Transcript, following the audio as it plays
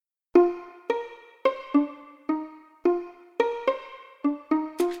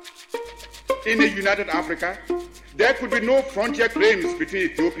in a united Africa, there could be no frontier claims between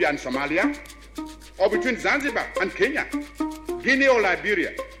Ethiopia and Somalia, or between Zanzibar and Kenya, Guinea or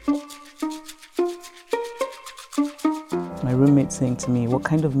Liberia. My roommate saying to me, what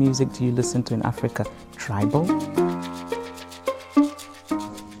kind of music do you listen to in Africa? Tribal?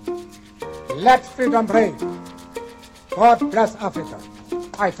 Let freedom reign. God bless Africa.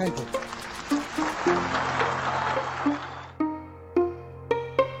 I thank you.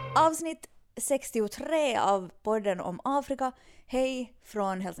 Avsnitt 63 av podden om Afrika. Hej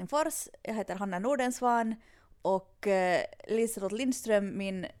från Helsingfors. Jag heter Hanna Nordensvan och Liselott Lindström,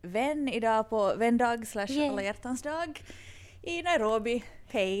 min vän idag på vändag / alla hjärtans dag i Nairobi.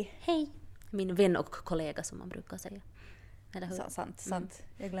 Hej. Hej. Min vän och kollega som man brukar säga. Eller hur? Sant.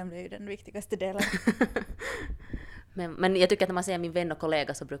 Jag glömde ju den viktigaste delen. Men jag tycker att när man säger min vän och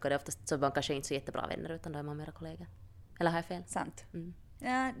kollega så brukar det oftast så man kanske inte så jättebra vänner utan då är man mera kollega. Eller har jag fel? Sant.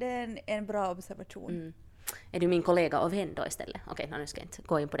 Ja, det är en bra observation. Är du min kollega och vän då istället? Okej, nu ska jag inte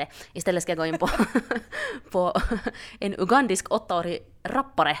gå in på det. Istället ska jag gå in på en ugandisk 8-årig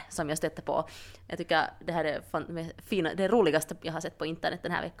rappare som jag stötte på. Jag tycker det här är det roligaste jag har sett på internet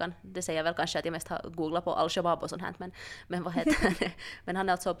den här veckan. Det säger väl kanske att jag mest har googlat på Al-Shabaab och sånt här. Men vad heter det? Men han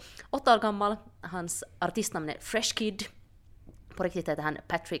är alltså 8 år gammal. Hans artistnamn är Fresh Kid. På riktigt heter han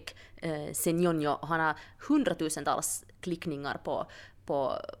Patrick Senjonjo. Han har 100,000-tals klickningar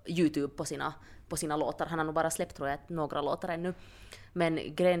på YouTube på sina låtar. Han har nog bara släppt tror jag några låtar ännu.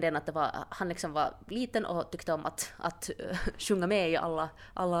 Men grejen är att han liksom var liten och tyckte om att sjunga med i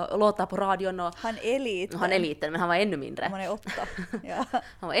alla låtar på radion. Och Han är liten, men han var ännu mindre. Han är 8. Ja.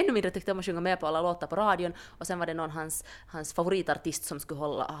 Han var ännu mindre, tyckte om att sjunga med på alla låtar på radion. Och sen var det någon hans favoritartist som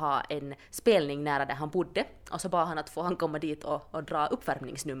skulle ha en spelning nära där han bodde. Och så bad han att få han komma dit och dra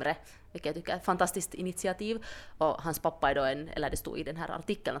uppvärmningsnumret. Vilket jag tycker är ett fantastiskt initiativ. Och hans pappa är då eller det stod i den här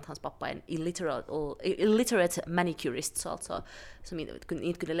artikeln att hans pappa är en illiterate manicurist. Så alltså som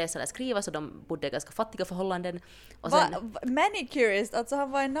inte kunde läsa eller skriva, så de bodde i ganska fattiga förhållanden. Och sen, manicurist, alltså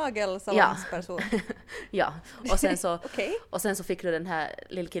han var en nagelsalongsperson. Ja, och sen så, okay. Och sen så fick du den här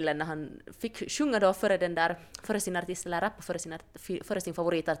lillkillen när han fick sjunga då före sin artist eller rappa före sin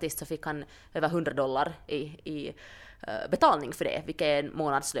favoritartist, så fick han över $100 i betalning för det, vilket är en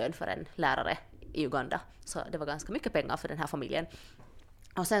månadslön för en lärare i Uganda. Så det var ganska mycket pengar för den här familjen.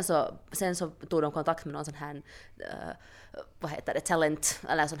 Och sen så tog de kontakt med någon sån här talent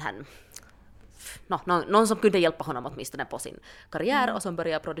eller sån här någon som kunde hjälpa honom åtminstone på sin karriär och som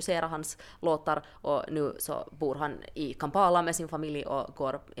började producera hans låtar, och nu så bor han i Kampala med sin familj och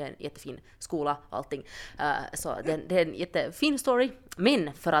går i en jättefin skola allting. Så det är en jättefin story,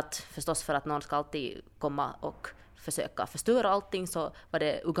 men för att någon ska alltid komma och försöka förstöra allting, så var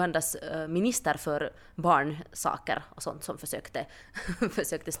det Ugandas minister för barnsaker och sånt som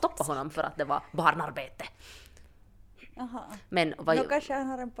försökte stoppa honom för att det var barnarbete. Aha. Men då kanske han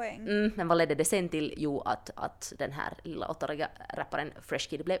har en poäng. Men vad ledde det sen till? Jo, att den här lilla 8-åriga rapparen Fresh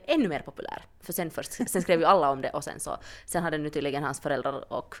Kid blev ännu mer populär. För sen skrev ju alla om det, och sen hade nu tydligen hans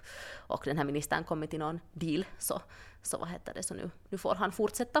föräldrar och den här ministern kommit till någon deal, så vad heter det, så nu får han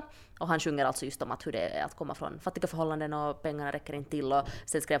fortsätta. Och han sjunger alltså just om att hur det är att komma från fattiga förhållanden och pengarna räcker inte till, och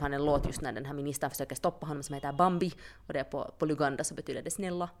sen skrev han en låt just när den här ministern försöker stoppa honom som heter Bambi, och det är på Luganda så betyder det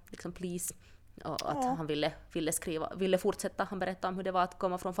snälla, liksom please. Och att han ville fortsätta. Han berättade om hur det var att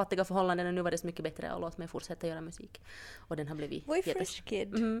komma från fattiga förhållanden, och nu var det så mycket bättre, och låt mig fortsätta göra musik. Och den har blivit Fresh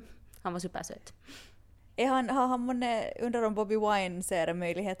Kid. Han var supersöt. Har han undrar om Bobby Wine ser en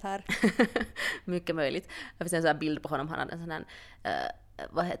möjlighet här? Mycket möjligt. Jag fick se en sån här bild på honom. Han hade en sån här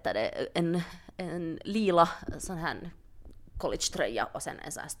en lila sån här college-tröja och sen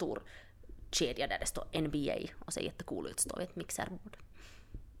en sån här stor kedja där det står NBA och ser jättecool ut, står vid ett mixerbord.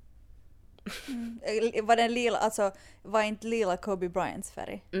 Var den lila, alltså var inte lila Kobe Bryants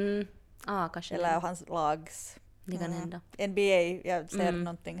färg? Kanske. Eller hans lags. Det kan hända. NBA, jag ser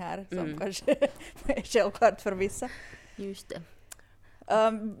någonting här som kanske är självklart för vissa. Just det.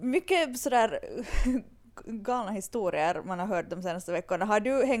 Mycket sådär galna historier man har hört de senaste veckorna. Har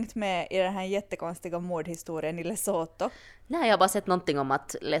du hängt med i den här jättekonstiga mordhistorien i Lesotho? Nej, jag har bara sett någonting om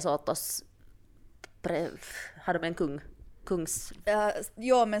att Lesothos hade de en kungs...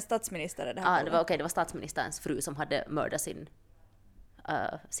 Ja, men statsminister är det här. Det var statsministerns fru som hade mördat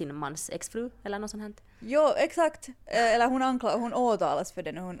sin mans exfru eller något sånt här. Jo, exakt. Eller hon åtalas för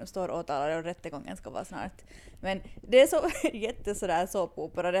det nu. Hon står åtalad och rättegången ska vara snart. Men det är så jättesådär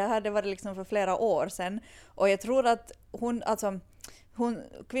såpopera. Det här var liksom för flera år sedan. Och jag tror att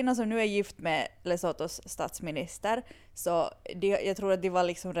kvinnan som nu är gift med Lesothos statsminister, så jag tror att de var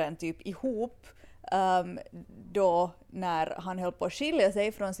liksom redan typ ihop då när han höll på att skilja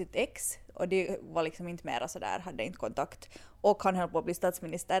sig från sitt ex. och de var liksom inte mera så där, hade inte kontakt, och han höll på att bli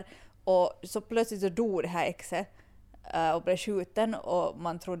statsminister, och så plötsligt så dog det här exet och blev skjuten, och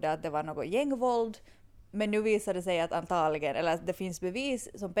man trodde att det var något gängvåld, men nu visade det sig att antagligen, eller att det finns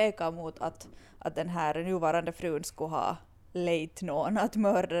bevis som pekar mot att den här nuvarande frun skulle ha lejt någon att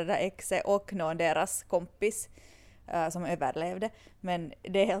mörda det där exet och någon deras kompis som överlevde. Men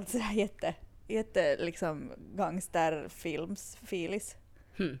det är helt så här jätte liksom gangsterfilms-filis.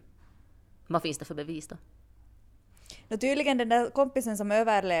 Vad finns det för bevis då? Tydligen den där kompisen som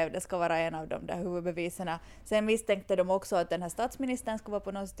överlevde ska vara en av de där huvudbeviserna. Sen misstänkte de också att den här statsministern skulle vara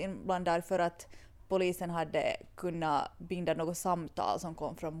på något sätt inblandad, för att polisen hade kunnat binda något samtal som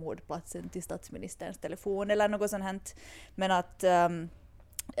kom från mordplatsen till statsministerns telefon eller något sånt här. Men att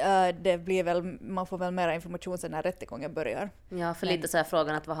det blir väl, man får väl mer information sen när rättegången börjar. Ja, för lite så här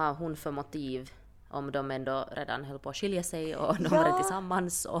frågan att vad har hon för motiv om de ändå redan höll på att skilja sig och de var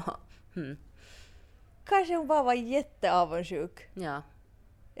tillsammans och Kanske hon bara var jätteavundsjuk. Ja.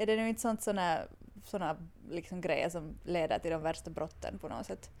 Är det nu inte såna liksom grejer som leder till de värsta brotten på något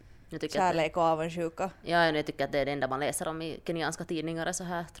sätt? Kärlek och avundsjuka. Ja, jag tycker att det är det enda man läser om i kenyanska tidningar, så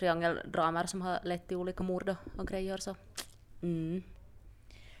här triangeldramer som har lett till olika mord och grejer. Så.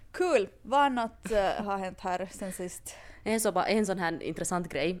 Kul! Vad annat har hänt här sen sist? En sån här intressant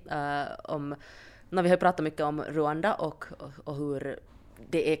grej när vi har pratat mycket om Rwanda och hur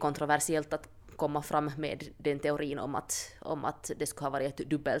det är kontroversiellt att komma fram med den teorin om att det skulle ha varit ett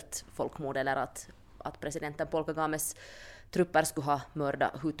dubbelt folkmord, eller att presidenten Paul Kagames trupper skulle ha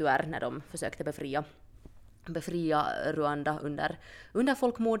mördat hutuer när de försökte befria Rwanda under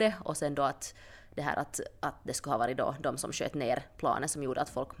folkmordet, och sen då att det skulle ha varit då de som sköt ner planen som gjorde att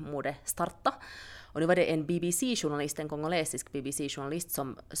folkmordet startade. Och nu var det en BBC-journalist, en kongolesisk BBC-journalist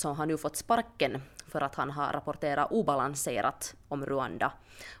som har nu fått sparken för att han har rapporterat obalanserat om Rwanda.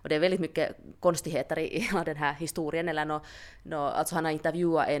 Och det är väldigt mycket konstigheter i hela den här historien. Alltså han har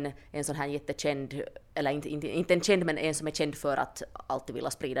intervjuat en sån här jättekänd, eller inte en känd, men en som är känd för att alltid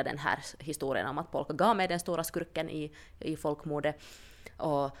vilja sprida den här historien om att Paul Kagame är den stora skurken i folkmordet.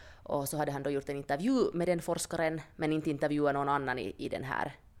 Och så hade han då gjort en intervju med den forskaren, men inte intervjuat någon annan i den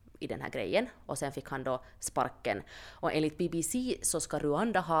här grejen, och sen fick han då sparken. Och enligt BBC så ska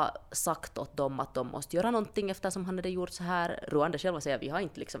Rwanda ha sagt åt dem att de måste göra någonting eftersom han hade gjort så här. Rwanda själva säger vi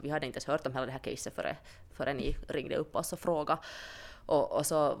hade inte ens hört om hela det här caset före ni ringde upp oss och frågade. Och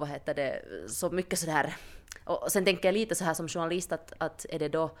så, så mycket så där. Och sen tänker jag lite så här som journalist att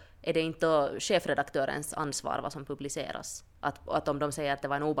är det inte chefredaktörens ansvar vad som publiceras? Att om de säger att det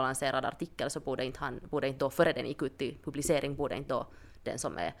var en obalanserad artikel, så borde inte då före den gick ut till publicering, borde inte då den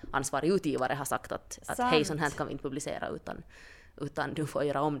som är ansvarig utgivare har sagt att hej, sånt här kan vi inte publicera utan du får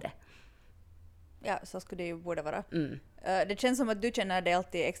göra om det. Ja, så skulle det ju borde vara. Det känns som att du känner dig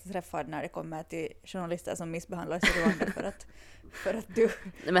alltid extra träffad när det kommer till journalister som missbehandlas i Rwanda för att du...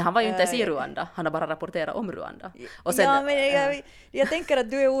 Men han var ju inte ens i Rwanda, han har bara rapporterat om Rwanda. Och sen, men jag tänker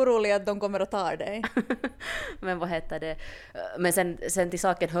att du är orolig att de kommer att ta dig. Men sen till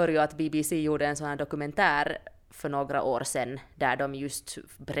saken hör ju att BBC gjorde en sån här dokumentär för några år sedan där de just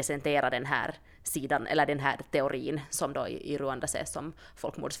presenterade den här sidan, eller den här teorin som då i Rwanda ses som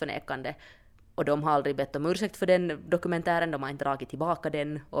folkmordsförnekande. Och de har aldrig bett om ursäkt för den dokumentären, de har inte dragit tillbaka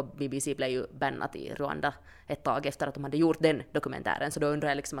den, och BBC blev ju bannat i Rwanda ett tag efter att de hade gjort den dokumentären. Så då undrar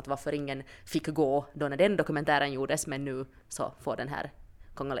jag liksom att varför ingen fick gå då när den dokumentären gjordes, men nu så får den här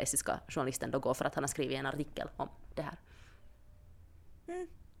kongolesiska journalisten då gå för att han har skrivit en artikel om det här.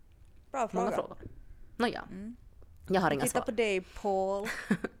 Bra fråga. Många frågor. Nåja, jag har inga svar. Titta på dig, Paul.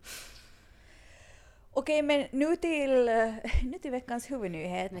 Okej, men nu till veckans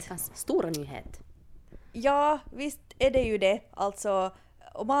huvudnyhet. Veckans stora nyhet. Ja, visst är det ju det. Alltså,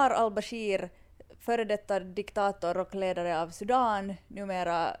 Omar al-Bashir, före detta diktator och ledare av Sudan,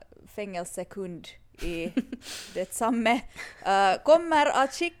 numera fängelsekund i detsamma, kommer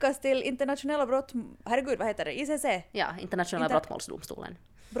att skickas till internationella ICC? Ja, internationella brottmålsdomstolen.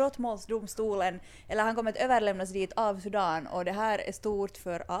 Brottmålsdomstolen, eller han kommer att överlämnas dit av Sudan, och det här är stort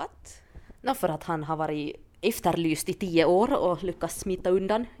för att... För att han har varit efterlyst i 10 år och lyckats smita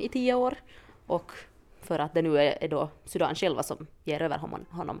undan i 10 år, och för att det nu är då Sudan själva som ger över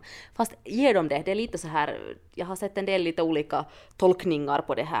honom. Fast ger de det? Det är lite så här, jag har sett en del lite olika tolkningar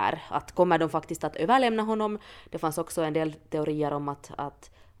på det här. Att kommer de faktiskt att överlämna honom? Det fanns också en del teorier om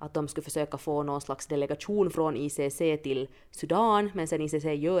att de skulle försöka få någon slags delegation från ICC till Sudan, men sen ICC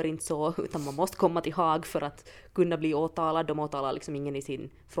gör inte så, utan man måste komma till Haag för att kunna bli åtalad. De åtalar liksom ingen i sin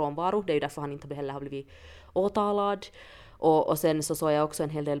frånvaro, det är ju därför han inte heller har blivit åtalad. Och sen så såg jag också en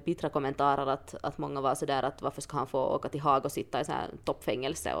hel del bittra kommentarer att många var sådär att varför ska han få åka till Haag och sitta i så här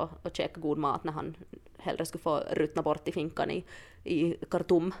toppfängelse och käka god mat när han hellre skulle få ruttna bort i finkan i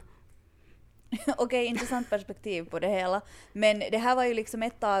Khartoum. Okej, intressant perspektiv på det hela. Men det här var ju liksom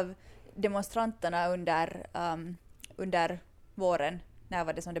ett av demonstranterna under våren. När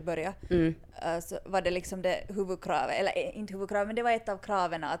var det som det började? Så var det liksom det huvudkravet, eller inte huvudkravet, men det var ett av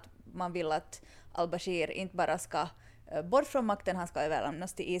kraven att man vill att al-Bashir inte bara ska bort från makten, han ska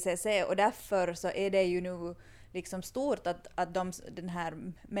överlämnas till ICC, och därför så är det ju nu liksom stort att den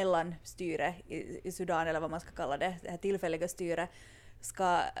här mellanstyret i Sudan, eller vad man ska kalla det här tillfälliga styret,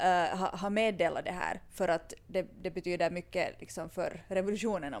 ska ha meddelat det här, för att det betyder mycket liksom för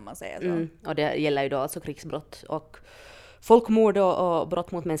revolutionen, om man säger så. Och det gäller ju då alltså krigsbrott och folkmord och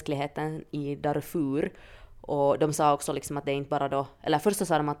brott mot mänskligheten i Darfur. Och de sa också liksom att det är inte bara då, eller först så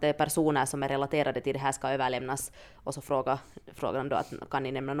sa de att det är personer som är relaterade till det här ska överlämnas, och så frågade de då att kan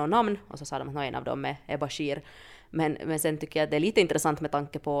ni nämna någon namn, och så sa de att en av dem är Bashir. Men sen tycker jag att det är lite intressant med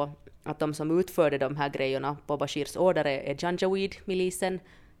tanke på att de som utförde de här grejerna på Bashirs order är Janjaweed-milisen,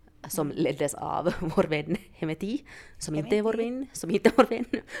 som leddes av vår vän Hemeti, som inte är vår vän,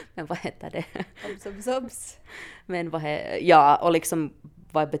 men vad heter det? Obs. Men ja, och liksom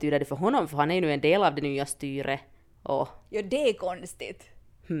vad betyder det för honom? För han är ju nu en del av det nya styret. Och Ja, det är konstigt.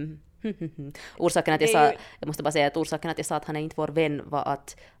 Orsaken att jag måste bara säga att orsaken att jag sa att han är inte vår vän var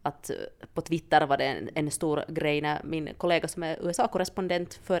att på Twitter var det en stor grej när min kollega som är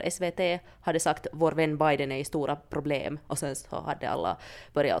USA-korrespondent för SVT hade sagt vår vän Biden är i stora problem, och sen så hade alla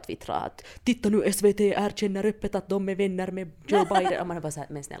börjat twittra att titta nu, SVT erkänner öppet att de är vänner med Joe Biden, och man är bara såhär,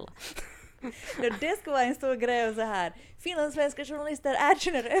 men snälla. Det skulle vara en stor grej och så här. Finlandssvenska journalister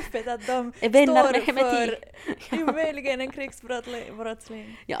erkänner öppet att de är vänner med står för möjligen en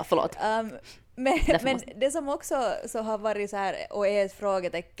krigsbrottsling. Ja, förlåt. Men det som också så har varit så här och är ett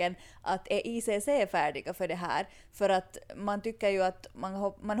frågetecken, att är ICC färdiga för det här? För att man tycker ju att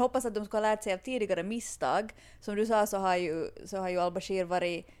man hoppas att de ska ha lärt sig av tidigare misstag. Som du sa så har ju al-Bashir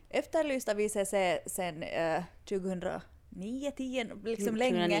varit efterlyst av ICC sedan 2009-10, liksom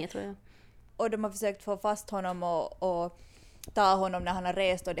länge. 2009, tror jag. Och de har försökt få fast honom och ta honom när han har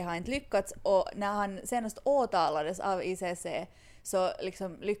rest, och det har inte lyckats. Och när han senast åtalades av ICC så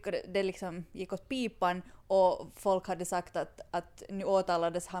liksom det liksom gick åt pipan, och folk hade sagt att nu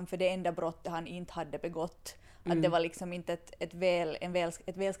åtalades han för det enda brottet han inte hade begått. Att det var liksom inte ett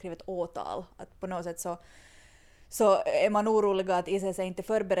välskrivet åtal. Att på något sätt så är man orolig att ICC inte är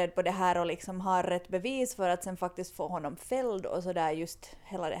förberedd på det här och liksom har rätt bevis för att sen faktiskt få honom fälld, och så där just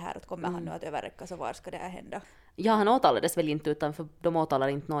hela det här att kommer han nu att överräcka, så var ska det här hända? Ja, han åtalades väl inte, utan för de åtalar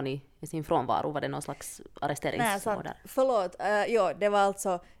inte någon i sin frånvaro. Var det någon slags arresteringsorder? Förlåt. Ja, det var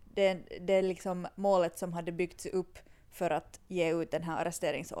alltså det liksom målet som hade byggts upp för att ge ut den här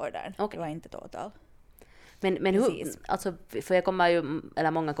arresteringsordern. Okay. Det var inte ett åtal. Men hur, alltså, för jag kommer ju,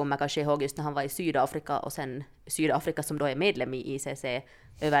 eller många kommer kanske ihåg just när han var i Sydafrika, och sen Sydafrika som då är medlem i ICC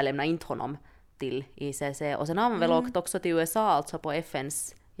överlämnar inte honom till ICC, och sen har han väl åkt också till USA, alltså på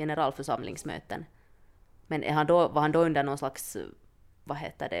FNs generalförsamlingsmöten. Men var han då under någon slags,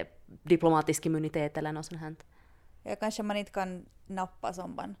 diplomatisk immunitet eller något sånt här? Ja, kanske man inte kan nappa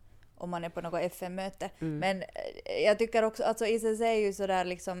som om man är på något FN-möte. Men jag tycker också, alltså ICC är ju sådär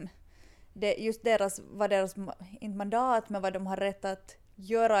liksom, just deras inte mandat, men vad de har rätt att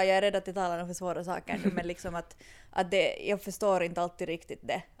göra. Jag är rädd att det talar om för svåra saker nu, men liksom att jag förstår inte alltid riktigt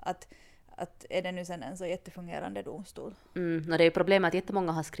det. Att är det nu sen en så jättefungerande domstol? Och det är ju problemet att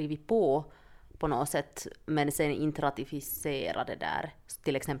jättemånga har skrivit på något sätt, men sen inte ratificerade där,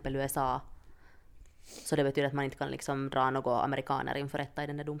 till exempel USA. Så det betyder att man inte kan liksom dra några amerikaner inför rätta i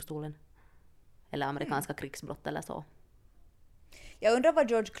den där domstolen. Eller amerikanska krigsbrott eller så. Jag undrar vad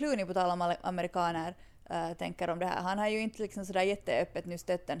George Clooney, på tal om amerikaner, tänker om det här. Han har ju inte liksom sådär jätteöppet nu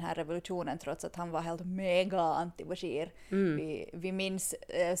stött den här revolutionen, trots att han var helt mega anti-Bashir. Vi minns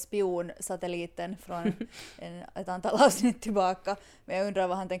spionsatelliten från ett antal avsnitt tillbaka. Men jag undrar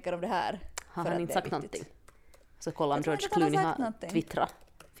vad han tänker om det här. Har han inte sagt någonting? Så kolla om George Clooney har twittrat.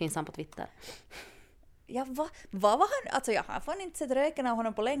 Finns han på Twitter? Ja, vad var han? Alltså jag har fan inte sett röken av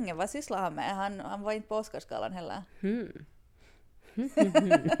honom på länge. Vad sysslar han med? Han var inte på Oscarsgalan heller.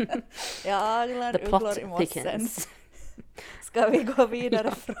 Jag ugglor i mossen. Ska vi gå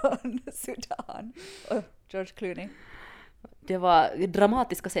vidare från Sudan och George Clooney? Det var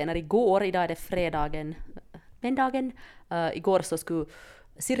dramatiska scener igår. Idag är det fredagen. Igår så skulle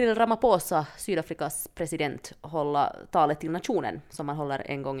Cyril Ramaphosa, Sydafrikas president, hålla talet till nationen som man håller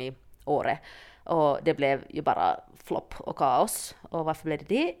en gång i året. Och det blev ju bara flopp och kaos. Och varför blev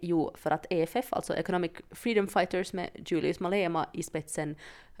det? Jo, för att EFF, alltså Economic Freedom Fighters med Julius Malema i spetsen,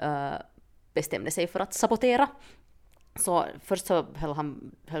 bestämde sig för att sabotera. Så först så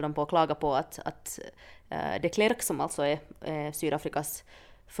höll de på att klaga på att de Klerk, som alltså är Sydafrikas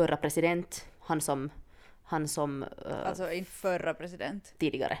förra president, han som Alltså inte förra president.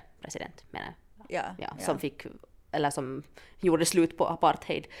 tidigare president menar jag. Ja. Som fick, eller som gjorde slut på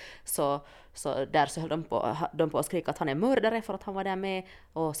apartheid, så där så höll de på att skrika att han är mördare för att han var där med,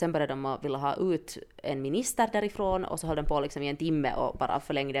 och sen började de vilja ha ut en minister därifrån, och så höll de på liksom i en timme och bara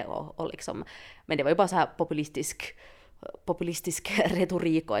förlängde och liksom, men det var ju bara så här populistisk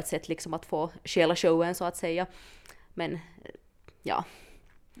retorik och ett sätt liksom att få stjäla showen så att säga, men ja.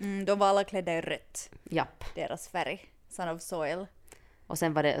 De var alla klädda i rött. Japp. Deras färg. Son of soil. Och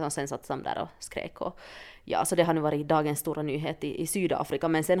sen satt de där och skrek. Och, ja, så det har nu varit dagens stora nyhet i Sydafrika.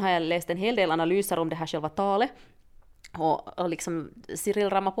 Men sen har jag läst en hel del analyser om det här själva talet. Och liksom Cyril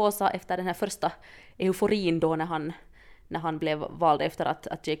Ramaphosa efter den här första euforin då när han blev vald efter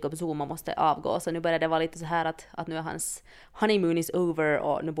att Jacob Zuma måste avgå. Så nu börjar det vara lite så här att nu är hans honeymoon is over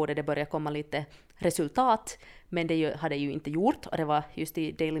och nu borde det börja komma lite resultat. Men det hade ju inte gjort, och det var just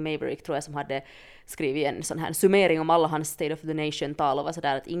i Daily Maverick tror jag som hade skrivit en sån här summering om alla hans State of the Nation-tal och var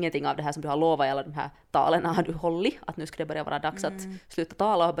sådär att ingenting av det här som du har lovat i alla de här talen har du hållit, att nu skulle det börja vara dags att sluta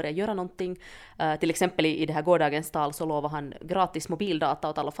tala och börja göra någonting. Till exempel i det här gårdagens tal så lovade han gratis mobildata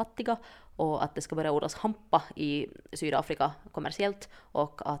åt alla fattiga och att det ska börja odlas hampa i Sydafrika kommersiellt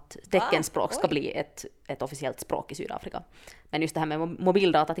och att teckenspråk ska bli ett officiellt språk i Sydafrika. Men just det här med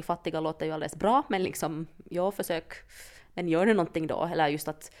mobildata till fattiga låter ju alldeles bra, men liksom, försök, men gör det någonting då, eller just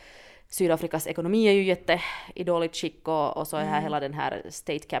att Sydafrikas ekonomi är ju i dåligt skick och så är här hela den här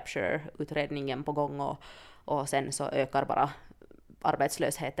state capture-utredningen på gång och sen så ökar bara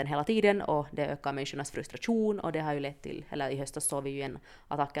arbetslösheten hela tiden och det ökar människornas frustration och det har ju lett till, eller i höstas såg vi ju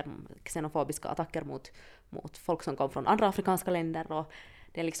xenofobiska attacker mot folk som kom från andra afrikanska länder och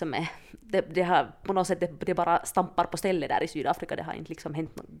det liksom det har på något sätt det bara stampar på stället där i Sydafrika, det har inte liksom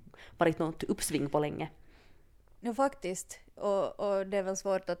varit något uppsving på länge. Ja, faktiskt. Och det är väl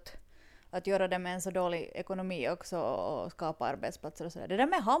svårt att göra det med en så dålig ekonomi också och skapa arbetsplatser och sådär. Det där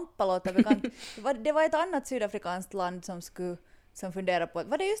med hampa låter bekant. Det var ett annat sydafrikanskt land som funderar på,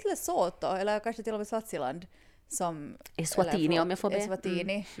 var det just Lesotho eller kanske till och med Swaziland som Eswatini om jag får be.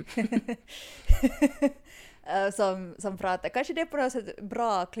 Eswatini. som pratar. Kanske det är på något sätt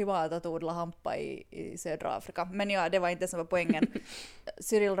bra klimat att odla hampa i södra Afrika. Men ja, det var inte det som var poängen.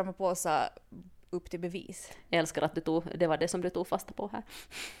 Cyril Ramaphosa upp till bevis. Jag älskar att det var det som du tog fasta på här.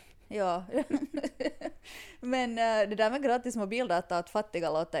 Ja, men det där med gratis mobildata åt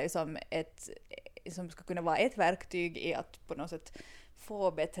fattiga låter ju som ska kunna vara ett verktyg i att på något sätt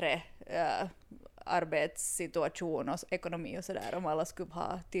få bättre arbetssituation och ekonomi och sådär, om alla skulle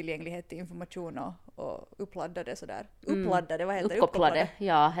ha tillgänglighet till information och uppladdade sådär. Uppladdade, vad heter det? Uppkopplade,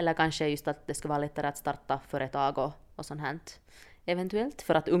 ja, eller kanske just att det skulle vara lättare att starta företag och sånt här eventuellt,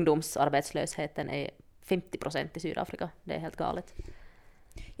 för att ungdomsarbetslösheten är 50% i Sydafrika, det är helt galet.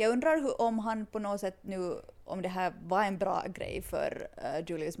 Jag undrar om han på något sätt nu, om det här var en bra grej för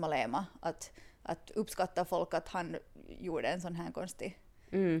Julius Malema, att uppskatta folk att han gjorde en sån här konstig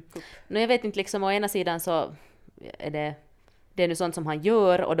kupp. Jag vet inte, liksom å ena sidan så är det är nu sånt som han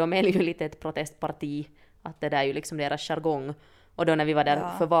gör och de är ju lite ett protestparti, att det där är ju liksom deras jargong. Och då när vi var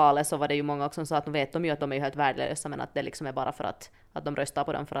där för valet så var det ju många också som sa att de vet ju att de är ju helt värdelösa, men att det liksom är bara för att de röstar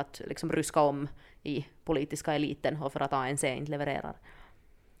på dem för att liksom ruska om i politiska eliten och för att ANC inte levererar.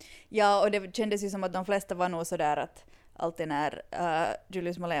 Ja, och det kändes ju som att de flesta var nog sådär att alltid när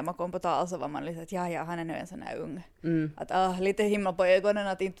Julius Malema kom på tal så var man lite att ja, han är nu en sån här ung. Att lite himmel på ögonen,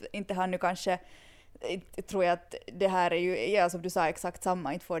 att inte han nu kanske, tror jag att det här är ju, ja, som du sa, exakt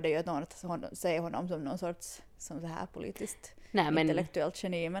samma, inte får det ju att någon säger honom som någon sorts som så här politiskt intellektuellt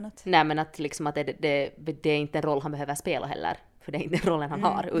geni. Men att liksom att det är inte en roll han behöver spela heller. För det är inte den rollen han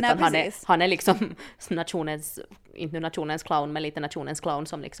har, utan han är liksom inte nationens clown, men lite nationens clown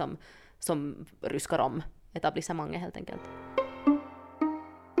som ruskar om etablissemanget helt enkelt.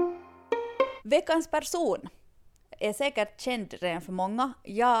 Veckans person är säkert känd redan för många.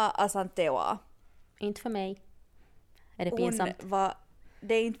 Ja, Asante Oa. Inte för mig. Är det pinsamt?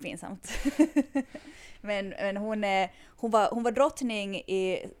 Det är inte pinsamt. men hon var drottning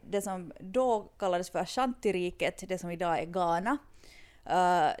i det som då kallades för Ashanti-riket, det som idag är Ghana.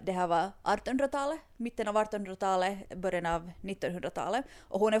 Det här var 1800-talet, mitten av 1800-talet, början av 1900-talet.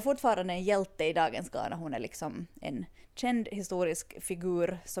 Och hon är fortfarande en hjälte i dagens Ghana. Hon är liksom en känd historisk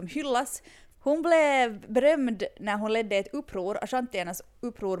figur som hyllas Hon blev berömd när hon ledde ett uppror, ashantiernas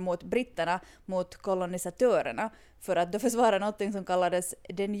uppror mot britterna, mot kolonisatörerna, för att då försvara något som kallades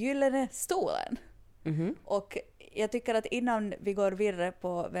den gyllene stolen. Och jag tycker att innan vi går vidare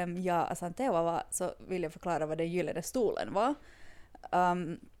på vem jag Asantewa var, så vill jag förklara vad den gyllene stolen var.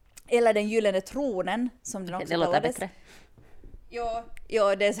 Eller den gyllene tronen, som den också det låter kallades. bättre.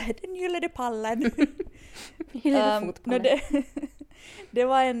 Ja, det är så här, den gyllene pallen. Gyllene fotbollen. Det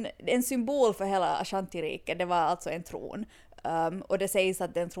var en symbol för hela Ashanti-riket. Det var alltså en tron. Och det sägs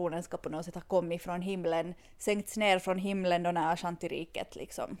att den tronen ska på något sätt ha kommit från himlen, sänkts ner från himlen då när Ashanti-riket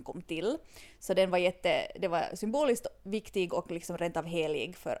liksom kom till. Så det var symboliskt viktig och liksom rent av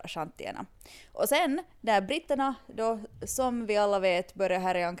helig för ashantierna. Och sen när britterna då, som vi alla vet, började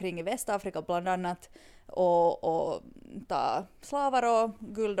härja omkring i Västafrika bland annat och ta slavar och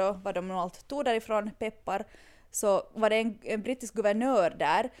guld och vad de allt tog därifrån, peppar, så var det en brittisk guvernör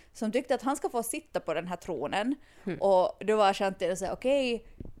där som tyckte att han ska få sitta på den här tronen. Och då var Ashanti och sa okej,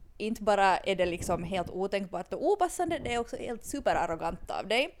 inte bara är det liksom helt otänkbart och opassande, det är också helt superarrogant av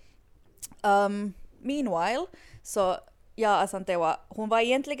dig. Meanwhile, så Asantewa, hon var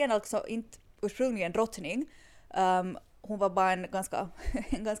egentligen alltså inte ursprungligen drottning. Hon var bara en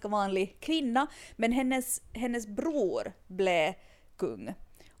ganska vanlig kvinna, men hennes bror blev kung.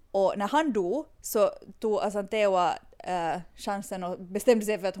 Och när han dog så tog Asantewa chansen och bestämde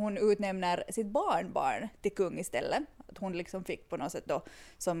sig för att hon utnämner sitt barnbarn till kung istället. Att hon liksom fick på något sätt då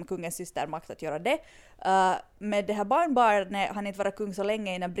som kungens syster makt att göra det. Men det här barnbarnet hann inte vara kung så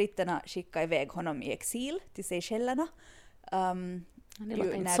länge innan britterna skickade iväg honom i exil till Seychellerna. Det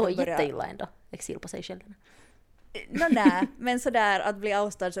låter inte så jätteilla ändå, exil på Seychellerna. Nej, men sådär att bli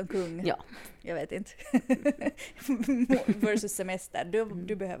avstad som kung. Ja. Jag vet inte. Versus semester.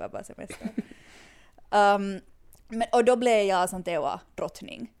 Du behöver bara semester. Och då blev jag Asantewa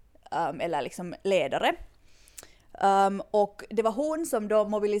drottning. Eller liksom ledare. Och det var hon som då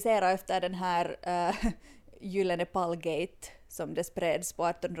mobiliserade efter den här gyllene pallgate som det spreds på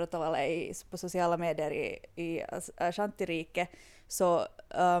 1800-talet på sociala medier i Ashanti-riket. Så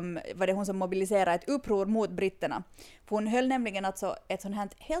var det hon som mobiliserade ett uppror mot britterna. För hon höll nämligen alltså ett sånt här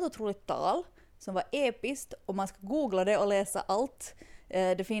helt otroligt tal som var episkt, och man ska googla det och läsa allt.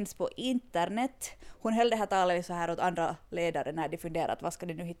 Det finns på internet. Hon höll det här talet så här åt andra ledare när de funderat vad ska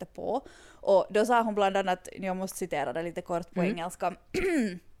de nu hitta på. Och då sa hon bland annat, jag måste citera det lite kort på engelska.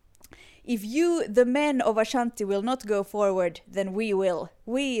 If you, the men of Ashanti, will not go forward, then we will.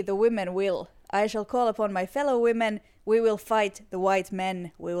 We, the women, will. I shall call upon my fellow women. We will fight the white men.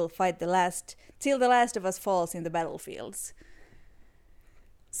 We will fight till the last of us falls in the battlefields.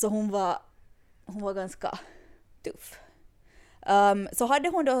 Så hon var ganska tuff. Så hade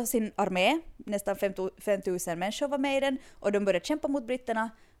hon då sin armé, nästan 5 000 människor var med i den, och de började kämpa mot britterna.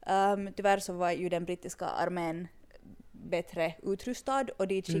 Tyvärr så var ju den brittiska armén bättre utrustad, och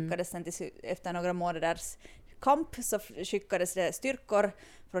dit skickades sen efter några månaders kamp så skickades det styrkor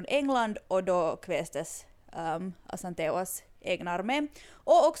från England, och då kvästes Asantewas egna armé.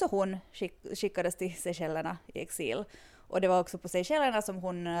 Och också hon skickades till Seychellerna i exil. Och det var också på Seychellerna som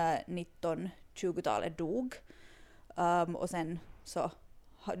hon 1920-talet dog. Och sen så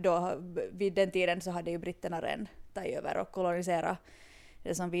då, vid den tiden så hade ju britterna redan tagit över och koloniserat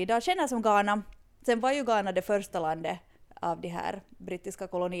det som vi idag känner som Ghana. Sen var ju Ghana det första landet av de här brittiska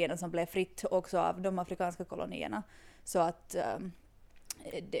kolonierna som blev fritt också av de afrikanska kolonierna. Så att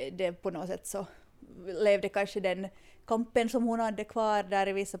det på något sätt så levde kanske den kampen som hon hade kvar där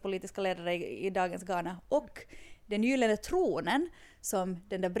i vissa politiska ledare i dagens Ghana. Och den gyllene tronen som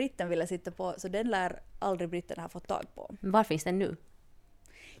den där britten ville sitta på, så den lär aldrig britterna ha fått tag på. Var finns den nu?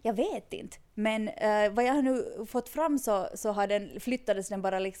 Jag vet inte, men vad jag har nu fått fram så flyttades den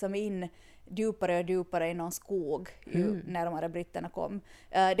bara liksom in djupare och djupare i någon skog ju närmare britterna kom.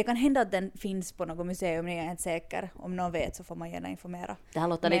 Det kan hända att den finns på något museum, men jag är inte säker. Om någon vet så får man gärna informera. Det här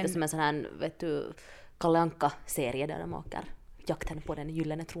låter lite som en sån här, vet du, Kalle Anka-serie där de åker jakten på den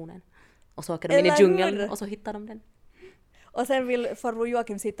gyllene tronen. Och så åker de in i djungeln och så hittar de den. Och sen vill farbror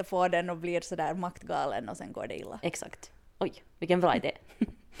Joakim sitta på den och blir sådär maktgalen, och sen går det illa. Exakt. Oj, vilken bra idé.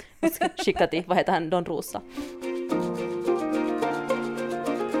 Jag ska skicka till, vad heter han, Don Rosa.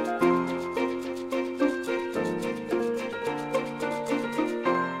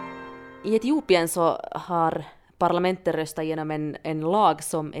 I Etiopien så har parlamentet röstat igenom en lag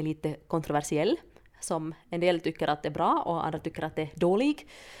som är lite kontroversiell, som en del tycker att det är bra och andra tycker att det är dålig.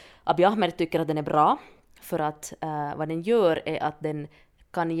 Abiy Ahmed tycker att den är bra för att vad den gör är att den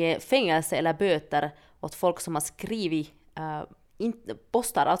kan ge fängelse eller böter åt folk som har skrivit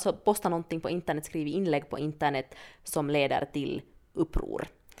postar någonting på internet, skrivit inlägg på internet som leder till uppror.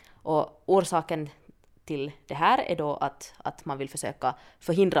 Och orsaken till det här är då att man vill försöka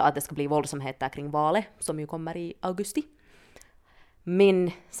förhindra att det ska bli våldsamheter kring valet, som ju kommer i augusti.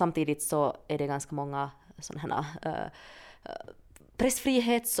 Men samtidigt så är det ganska många sådana här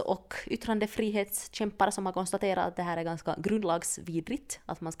pressfrihets- och yttrandefrihetskämpar som har konstaterat att det här är ganska grundlagsvidrigt,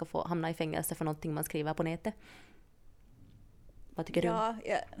 att man ska få hamna i fängelse för någonting man skriver på nätet. Vad tycker du?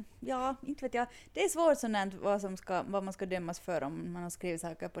 Ja, inte vet jag. Det är svårt sådant vad man ska dömas för om man har skrivit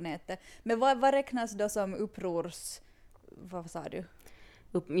saker på nätet. Men vad räknas då som vad sa du?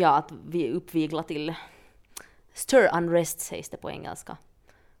 Att vi uppviglar till stir unrest, sägs det på engelska.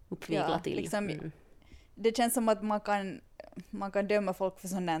 Uppvigla till. Liksom, det känns som att man kan döma folk för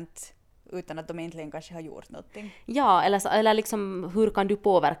sådant utan att de egentligen kanske har gjort någonting. Ja, eller liksom hur kan du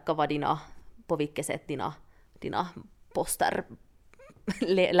påverka på vilket sätt dina poster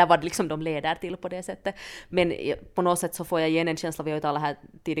eller vad liksom de leder till på det sättet. Men på något sätt så får jag igen en känsla, vi har ju talat här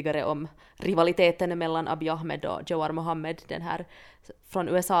tidigare om rivaliteten mellan Abiy Ahmed och Jawar Mohammed, den här från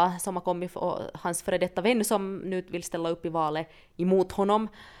USA som har kommit, och hans före detta vän som nu vill ställa upp i valet emot honom.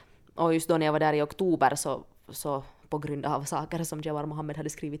 Och just då när jag var där i oktober så på grund av saker som Jawar Mohammed hade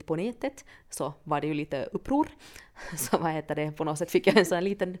skrivit på nätet så var det ju lite uppror. Så på något sätt fick jag en sån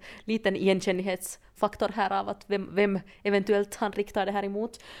liten igenkännighetsfaktor här av att vem eventuellt han riktar det här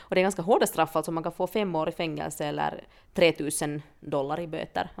emot. Och det är ganska hårda straff, alltså man kan få 5 år i fängelse eller $3,000 i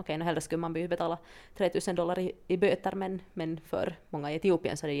böter. Okej, nu hellre skulle man betala $3,000 i böter, men för många i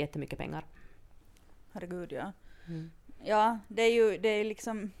Etiopien så är det jättemycket pengar. Herregud, ja. Ja, det är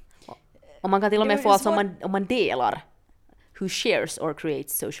liksom... Och man kan till och med få, alltså om man delar who shares or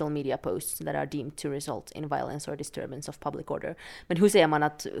creates social media posts that are deemed to result in violence or disturbance of public order. Men hur säger man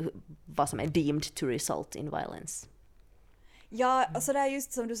vad som är deemed to result in violence? Ja, alltså det är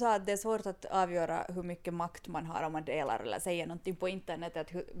just som du sa, att det är svårt att avgöra hur mycket makt man har om man delar eller säger någonting på internet.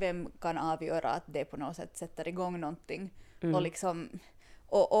 Att vem kan avgöra att det på något sätt sätter igång någonting. Och liksom,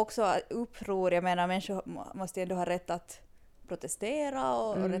 och också uppror, jag menar människor måste ju ändå ha rätt att protestera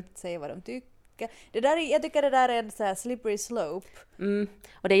och rätt att säga vad de tycker. Jag tycker det där är en så här slippery slope.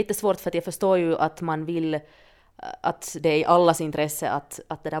 Och det är jättesvårt för att jag förstår ju att man vill att det är i allas intresse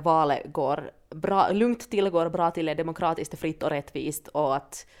att det där valet går lugnt till, går bra till, är demokratiskt, fritt och rättvist, och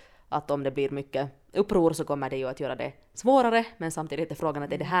att om det blir mycket uppror så kommer det ju att göra det svårare, men samtidigt är frågan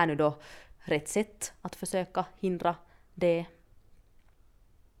att är det här nu då rätt sätt att försöka hindra det?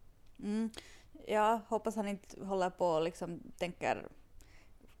 Jag hoppas han inte håller på och liksom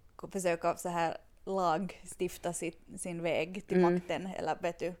försöka så här lagstifta sin väg till makten, eller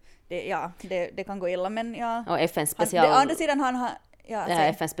vet du, det kan gå illa, men ja. Och FN:s andra sidan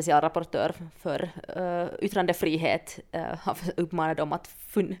FN:s specialrapportör för yttrandefrihet har uppmanat dem att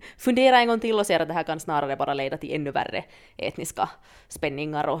fundera en gång till och säga att det här kan snarare bara leda till ännu värre etniska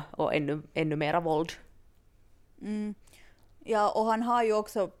spänningar och ännu mera våld. Ja, och han har ju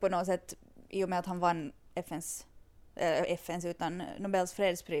också på något sätt, i och med att han vann FNs utan Nobels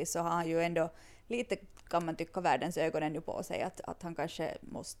fredspris, så har han ju ändå lite, kan man tycka, världens ögon ännu på sig, att han kanske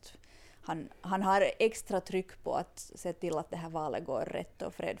han har extra tryck på att se till att det här valet går rätt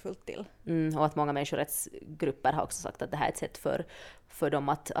och fredfullt till. Och att många människorättsgrupper har också sagt att det här är ett sätt för dem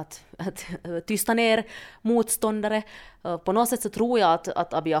att tysta ner motståndare. På något sätt så tror jag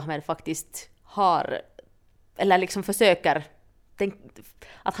att Abiy Ahmed faktiskt har, eller liksom försöker,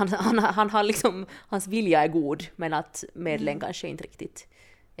 att han har liksom, hans vilja är god, men att medlen kanske inte riktigt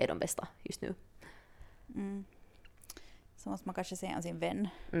är de bästa just nu. Så måste man kanske säga om sin vän.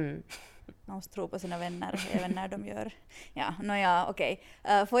 Man måste tro på sina vänner även när de gör. Ja, okej.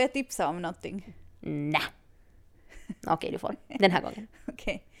 Får jag tipsa om någonting? Nej. Okej, du får. Den här gången.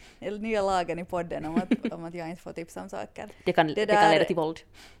 Okej. Det är nya lagen i podden om att jag inte får tipsa om saker. Det kan leda till våld.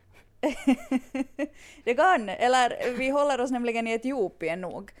 Det kan, eller vi håller oss nämligen i Etiopien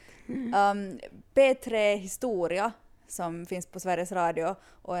nog. P3 Historia, som finns på Sveriges Radio,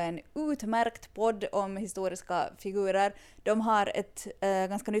 och en utmärkt podd om historiska figurer. De har ett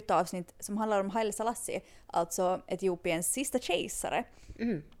ganska nytt avsnitt som handlar om Haile Selassie, alltså Etiopiens sista kejsare.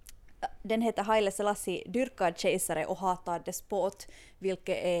 Den heter Haile Selassie, dyrkad kejsare och hatad despot,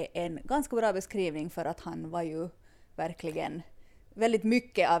 vilket är en ganska bra beskrivning, för att han var ju verkligen väldigt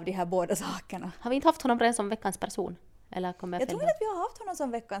mycket av de här båda sakerna. Har vi inte haft honom redan som veckans person? Eller kommer jag tror inte att vi har haft honom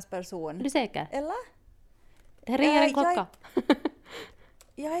som veckans person. Är du säker? Eller? Det ringer en klocka.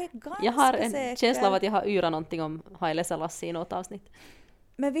 Jag är ganska säker. Jag har en känsla av att jag har yrat någonting om Haile Selassie i något avsnitt.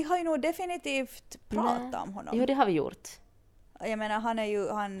 Men vi har ju nog definitivt pratat om honom. Jo, det har vi gjort. Jag menar,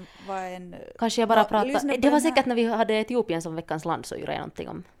 han var en... Kanske jag bara pratade... Det var säkert när vi hade Etiopien som veckans land, så gjorde jag någonting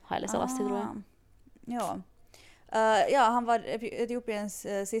om Haile Selassie, tror jag. Ja. Ja, han var Etiopiens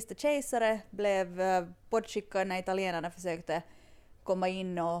sista kejsare, blev bortskickad när italienarna försökte komma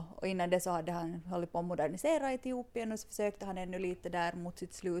in och innan det så hade han hållit på att modernisera Etiopien och så försökte han ännu lite där mot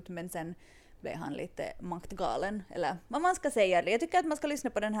sitt slut, men sen blev han lite maktgalen, eller vad man ska säga. Jag tycker att man ska lyssna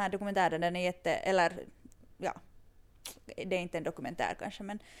på den här dokumentären, den är det är inte en dokumentär kanske,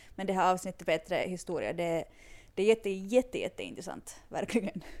 men det här avsnittet P3 historia, det är jätteintressant,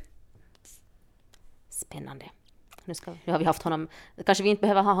 verkligen. Spännande. Nu har vi haft honom, kanske vi inte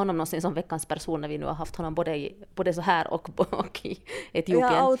behöver ha honom någonsin som veckans person när vi nu har haft honom både så här och i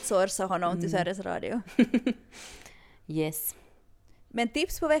Etiopien. Jag outsourcar honom till Sveriges Radio. Yes. Men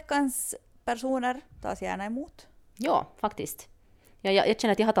tips på veckans personer tas gärna emot. Ja, faktiskt. Jag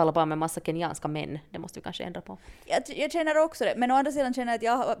känner att jag har talat bara med massa kenyanska män. Det måste vi kanske ändra på. Jag känner också det. Men å andra sidan känner jag att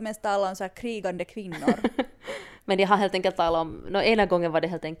jag har mest talat om så här krigande kvinnor. Men jag har helt enkelt talat om... ena gången var det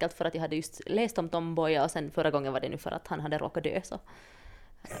helt enkelt för att jag hade just läst om Tom Mboya och sen förra gången var det nu för att han hade råkat dö. Så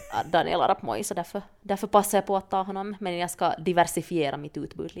Daniel Arap Moi, så därför passar jag på att ta honom. Men jag ska diversifiera mitt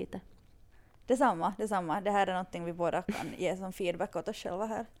utbud lite. Detsamma. Det här är någonting vi båda kan ge som feedback åt oss själva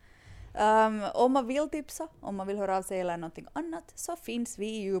här. Om man vill tipsa, om man vill höra av sig eller någonting annat, så finns vi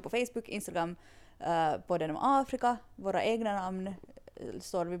ju på Facebook, Instagram, Podden om Afrika. Våra egna namn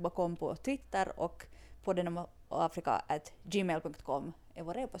står vi bakom på Twitter, och poddenomafrika@gmail.com är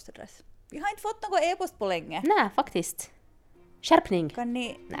vår e-postadress. Vi har inte fått någon e-post på länge. Nej, faktiskt. Skärpning. Kan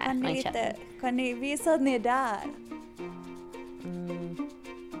ni visa att ni är där?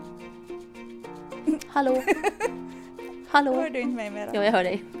 Hallå? Hallå? Hör du inte mig mer? Jo, jag hör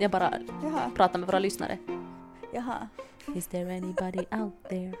dig. Jag bara pratar med våra lyssnare. Jaha. Is there anybody out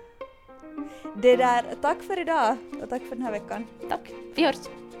there? Tack för idag och tack för den här veckan. Tack. Vi hörs.